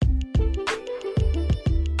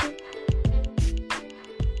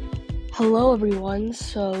Hello everyone,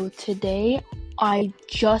 so today I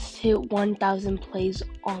just hit 1,000 plays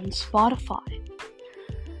on Spotify.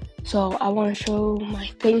 So I want to show my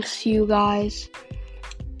thanks to you guys,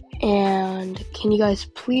 and can you guys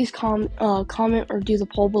please comment or do the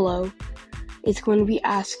poll below. It's going to be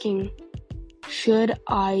asking, should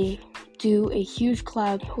I do a huge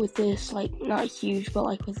collab with this, not huge, but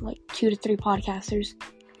with 2 to 3 podcasters,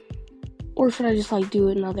 or should I just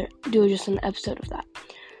do just an episode of that?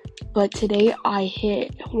 But today I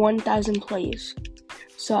hit 1,000 plays.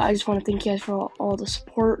 So I just want to thank you guys for all the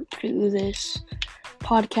support through this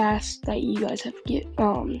podcast that you guys have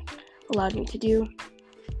allowed me to do.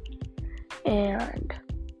 And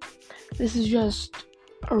this is just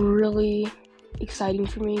really exciting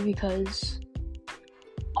for me because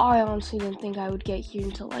I honestly didn't think I would get here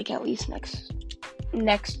until at least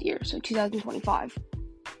next year, so 2025.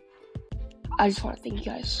 I just want to thank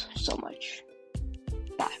you guys so much.